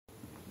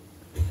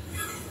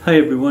Hi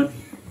everyone.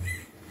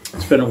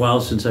 It's been a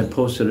while since I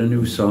posted a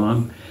new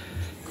song,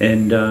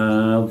 and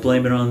I'll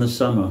blame it on the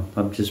summer.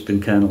 I've just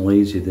been kind of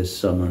lazy this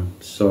summer,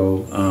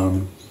 so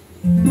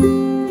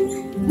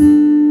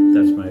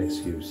that's my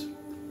excuse.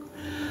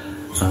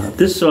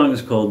 This song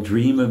is called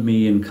Dream of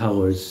Me in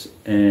Colors,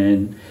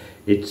 and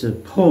it's a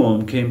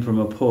poem, came from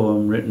a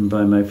poem written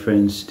by my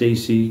friend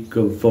Stacey,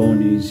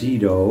 Govoni,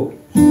 Zito,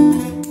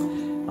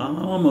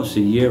 almost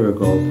a year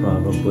ago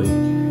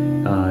probably.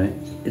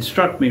 It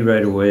struck me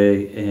right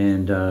away,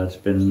 and it's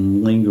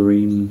been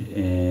lingering,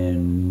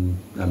 and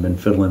I've been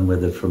fiddling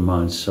with it for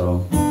months,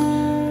 so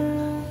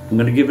I'm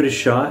going to give it a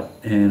shot,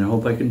 and I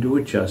hope I can do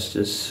it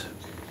justice.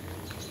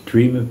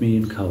 Dream of me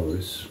in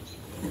colors.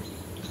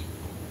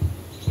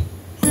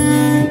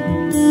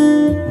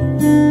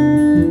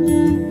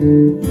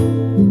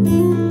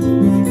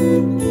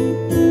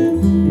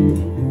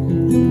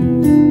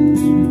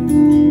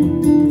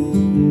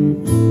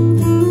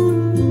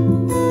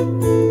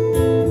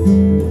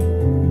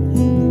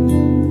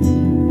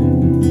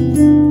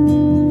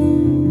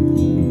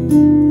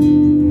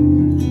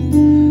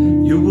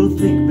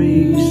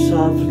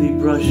 Softly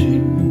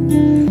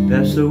brushing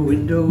past the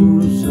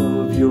windows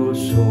of your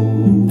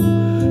soul,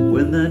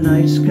 when the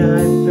night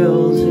sky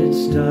fills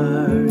its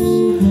stars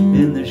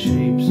in the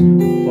shapes of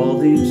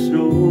falling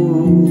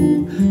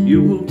snow.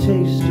 You will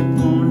taste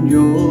upon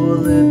your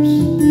lips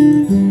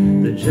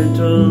the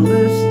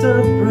gentlest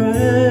of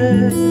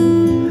breath,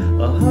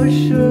 a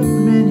hush of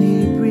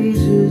many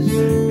breezes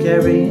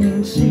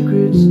carrying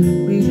secrets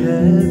we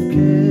have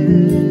kept.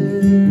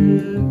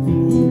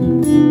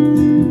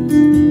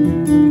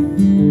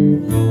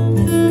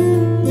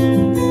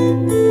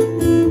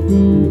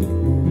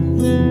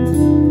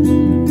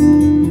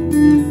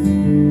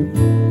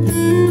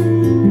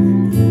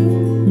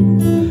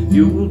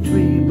 You will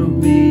dream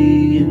of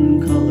me in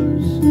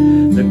colors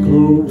that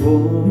glow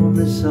warm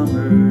as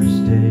summer's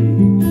day,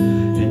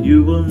 and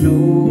you will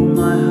know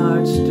my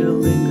heart still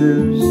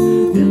lingers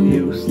in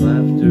youth's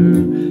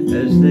laughter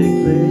as they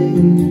play.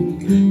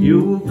 You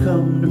will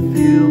come to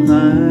feel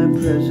my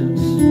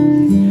presence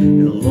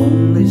in a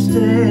lonely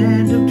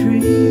stand of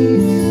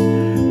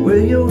trees,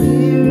 where you'll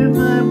hear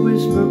my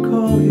whisper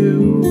call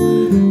you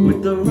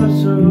with the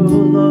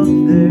rustle of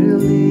their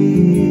leaves.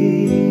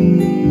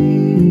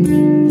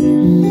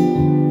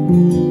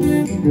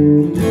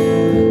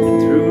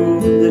 Through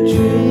the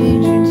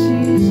changing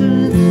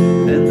seasons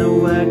and the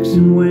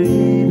waxing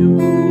wane of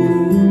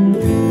moon,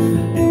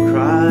 and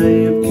cry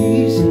of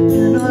geese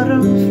in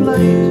autumn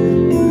flight,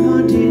 in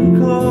hunting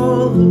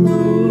call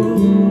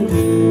alone,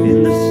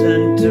 in the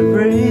scent of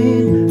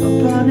rain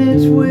upon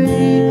its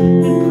way,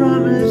 in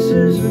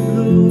promises of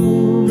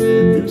bloom,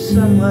 in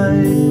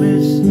sunlight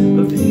mist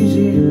of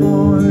easy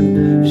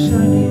morn,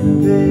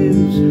 shining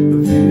veils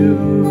of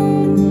you.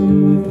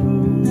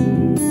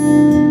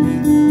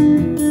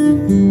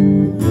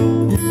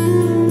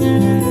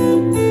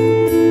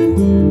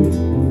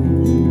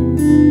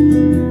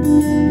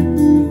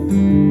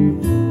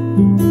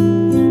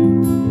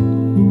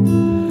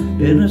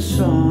 In a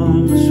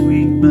song, a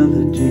sweet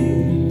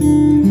melody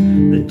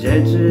that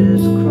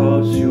dances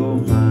across your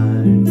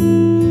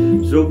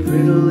mind, so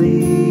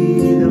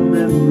prettily the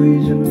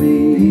memories of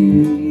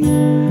me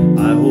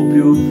I hope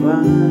you'll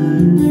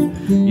find.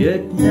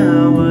 Yet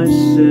now I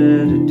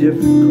set a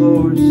different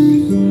course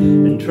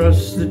and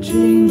trust the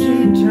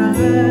changing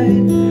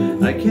tide.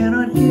 I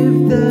cannot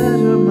give that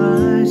of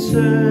myself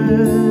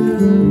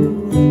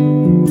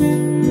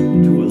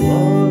to a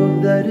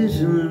love that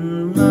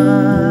isn't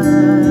mine.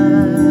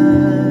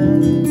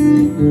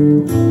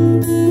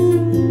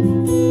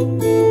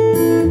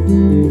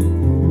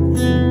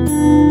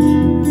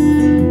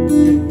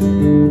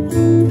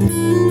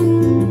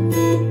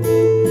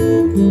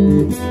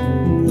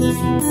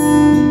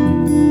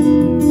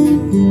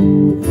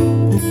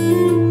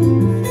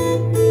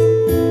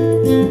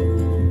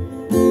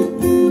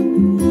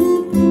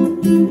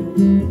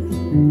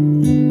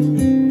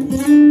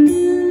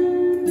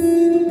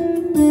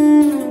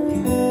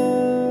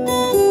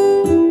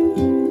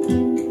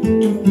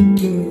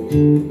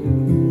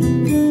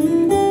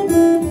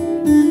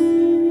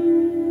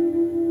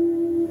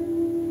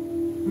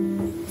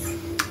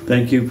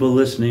 Thank you for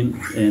listening,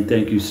 and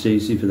thank you,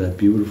 Stacey, for that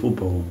beautiful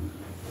poem.